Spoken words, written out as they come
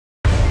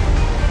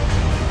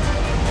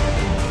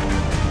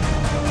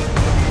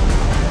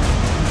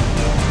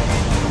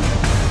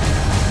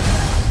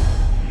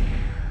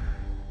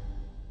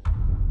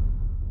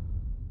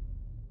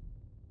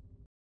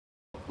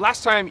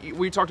last time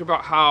we talked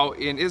about how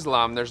in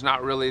Islam there's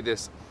not really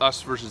this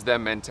us versus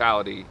them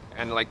mentality,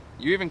 and like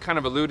you even kind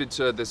of alluded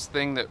to this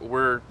thing that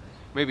we're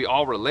maybe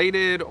all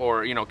related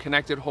or, you know,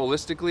 connected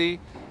holistically.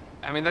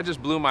 I mean, that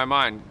just blew my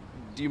mind.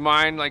 Do you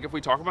mind, like, if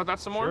we talk about that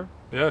some more?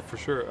 Sure. Yeah, for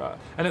sure.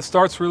 And it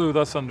starts really with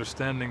us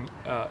understanding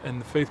in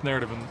the faith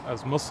narrative, and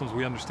as Muslims,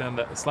 we understand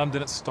that Islam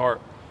didn't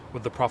start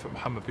with the Prophet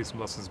Muhammad, peace and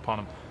blessings upon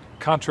him,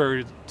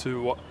 contrary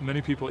to what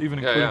many people, even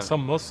including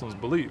some Muslims,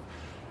 believe.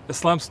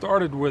 Islam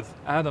started with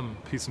Adam,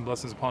 peace and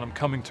blessings upon him,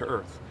 coming to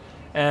earth.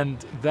 And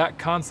that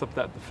concept,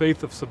 that the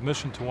faith of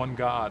submission to one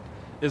God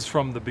is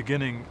from the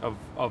beginning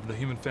of the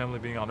human family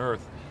being on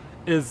earth,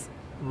 is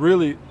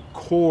really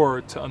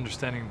core to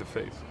understanding the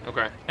faith.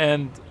 Okay.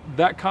 And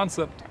that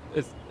concept,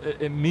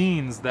 it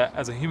means that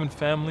as a human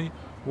family,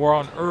 we're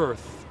on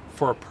earth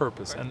for a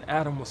purpose. And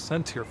Adam was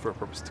sent here for a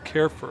purpose, to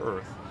care for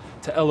earth,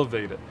 to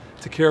elevate it,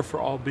 to care for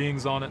all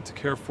beings on it, to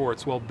care for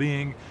its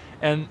well-being.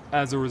 And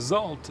as a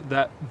result,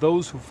 that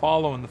those who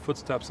follow in the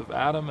footsteps of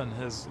Adam and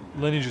his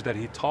lineage that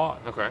he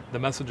taught, the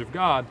message of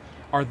God,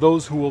 are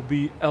those who will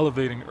be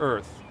elevating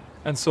earth.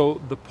 And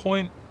so the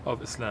point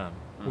of Islam,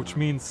 which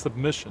means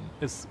submission,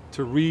 is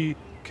to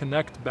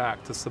reconnect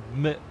back, to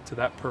submit to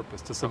that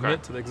purpose, to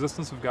submit to the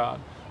existence of God,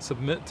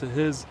 submit to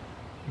his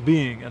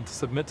being, and to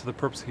submit to the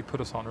purpose he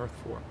put us on earth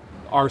for.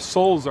 Our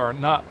souls are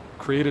not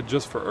created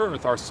just for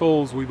earth. Our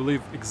souls, we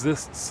believe,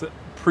 exist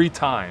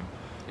pre-time.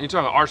 And you're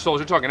talking about our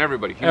souls, you're talking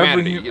everybody,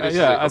 humanity.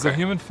 As a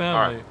human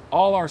family,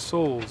 all our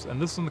souls,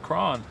 and this is in the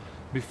Quran,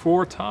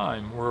 before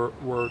time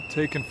were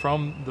taken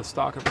from the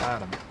stock of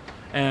Adam.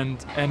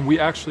 And we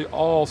actually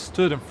all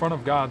stood in front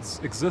of God's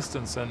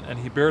existence, and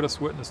he bared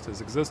us witness to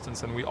his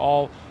existence, and we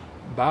all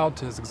bowed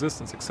to his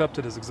existence,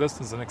 accepted his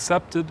existence, and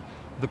accepted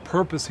the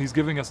purpose he's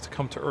giving us to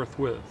come to earth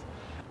with.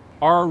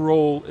 Our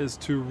role is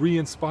to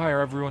re-inspire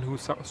everyone who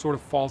sort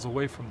of falls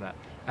away from that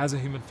as a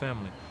human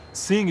family,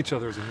 seeing each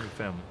other as a human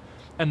family,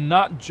 and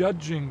not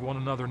judging one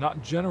another,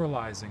 not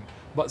generalizing,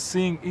 but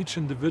seeing each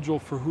individual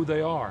for who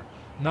they are.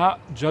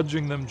 Not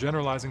judging them,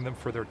 generalizing them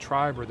for their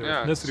tribe or their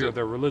ethnicity or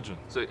their religion.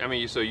 So I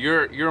mean, so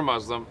you're a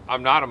Muslim.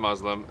 I'm not a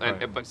Muslim,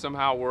 but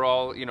somehow we're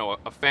all, you know,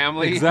 a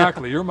family.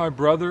 Exactly. You're my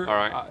brother. All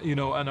right. You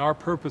know, and our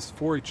purpose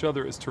for each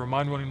other is to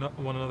remind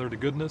one another to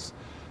goodness.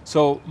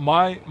 So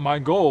my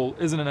goal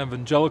isn't an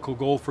evangelical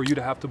goal for you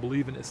to have to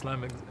believe in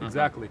Islam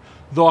exactly.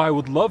 Though I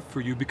would love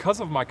for you, because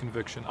of my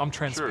conviction, I'm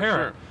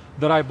transparent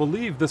that I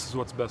believe this is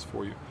what's best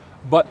for you.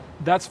 But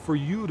that's for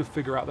you to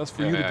figure out. That's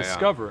for you to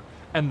discover.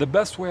 And the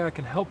best way I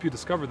can help you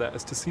discover that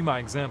is to see my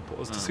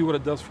example, is to see what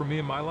it does for me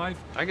in my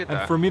life. I get that.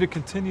 And for me to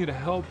continue to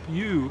help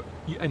you,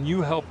 and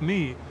you help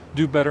me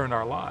do better in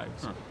our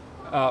lives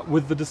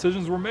with the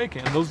decisions we're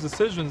making. And those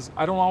decisions,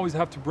 I don't always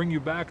have to bring you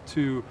back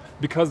to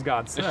because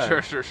God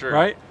said. Sure.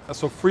 Right?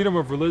 So freedom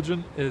of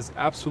religion is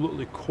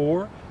absolutely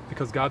core,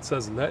 because God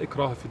says, "La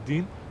ikraha fi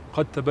din,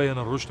 qad tabayyana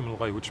ar-rushd min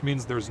al-ghayy," which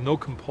means there's no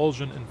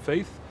compulsion in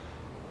faith.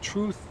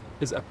 Truth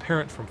is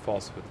apparent from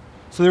falsehood.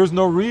 So there's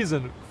no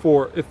reason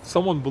for, if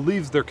someone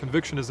believes their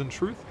conviction is in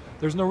truth,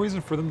 there's no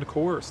reason for them to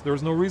coerce.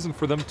 There's no reason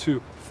for them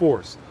to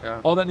force.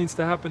 All that needs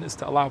to happen is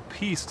to allow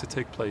peace to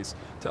take place,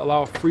 to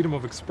allow freedom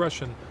of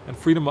expression and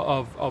freedom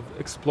of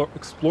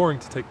exploring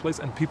to take place,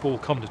 and people will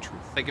come to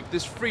truth. Like, if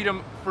this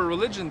freedom for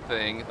religion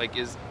thing, like,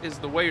 is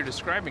the way you're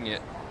describing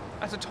it,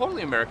 that's a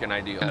totally American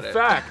idea.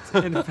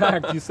 In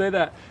fact, you say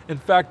that. In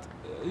fact,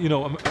 you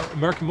know,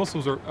 American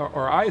Muslims,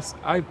 or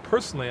I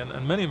personally,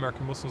 and many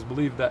American Muslims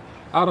believe that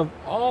out of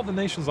all the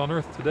nations on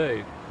earth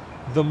today,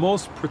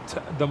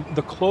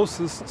 the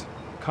closest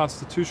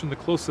constitution, the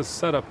closest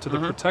setup to the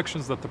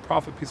protections that the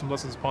Prophet, peace and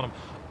blessings upon him,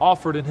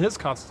 offered in his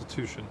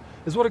constitution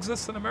is what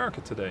exists in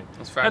America today.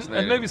 That's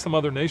fascinating. And maybe some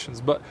other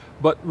nations, but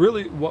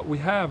really what we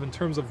have in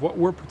terms of what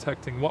we're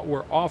protecting, what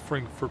we're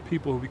offering for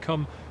people who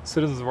become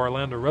citizens of our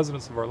land or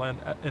residents of our land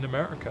in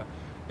America,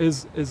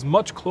 is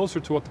much closer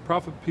to what the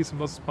Prophet, peace and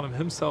blessings upon him,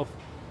 himself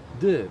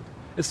did.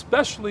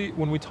 Especially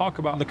when we talk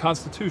about the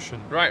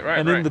Constitution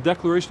and in the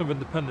Declaration of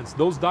Independence,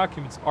 those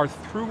documents are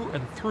through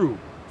and through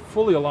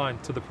fully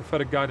aligned to the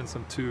prophetic guidance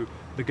and to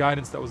the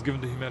guidance that was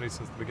given to humanity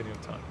since the beginning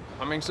of time.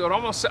 I mean, so it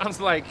almost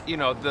sounds like, you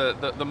know,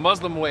 the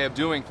Muslim way of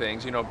doing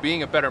things, you know,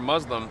 being a better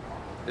Muslim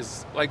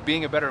is like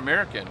being a better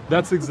American.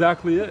 That's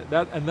exactly it.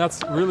 And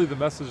that's really the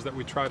message that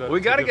we try to. We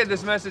got to get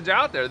this message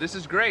out there. This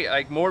is great.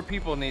 Like, more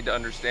people need to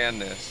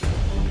understand this.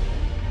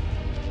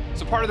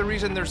 So part of the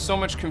reason there's so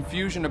much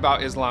confusion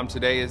about Islam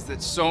today is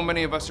that so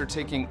many of us are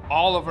taking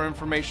all of our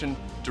information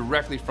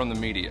directly from the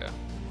media.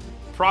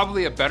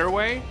 Probably a better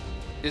way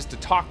is to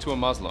talk to a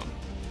Muslim.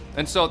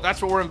 And so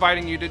that's what we're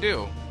inviting you to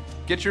do.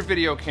 Get your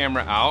video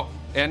camera out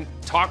and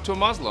talk to a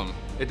Muslim.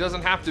 It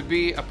doesn't have to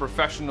be a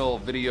professional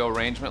video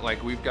arrangement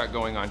like we've got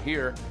going on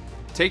here.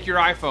 Take your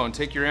iPhone,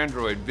 take your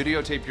Android,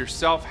 videotape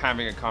yourself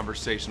having a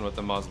conversation with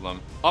a Muslim.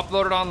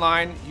 Upload it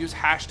online, use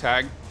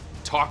hashtag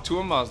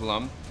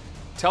 #TalkToAMuslim.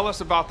 Tell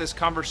us about this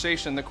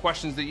conversation, the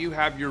questions that you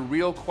have, your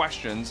real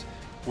questions.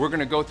 We're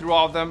gonna go through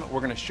all of them. We're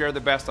gonna share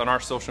the best on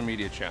our social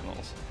media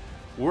channels.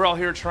 We're all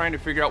here trying to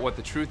figure out what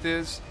the truth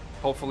is.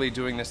 Hopefully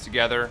doing this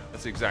together,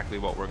 that's exactly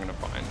what we're gonna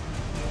find.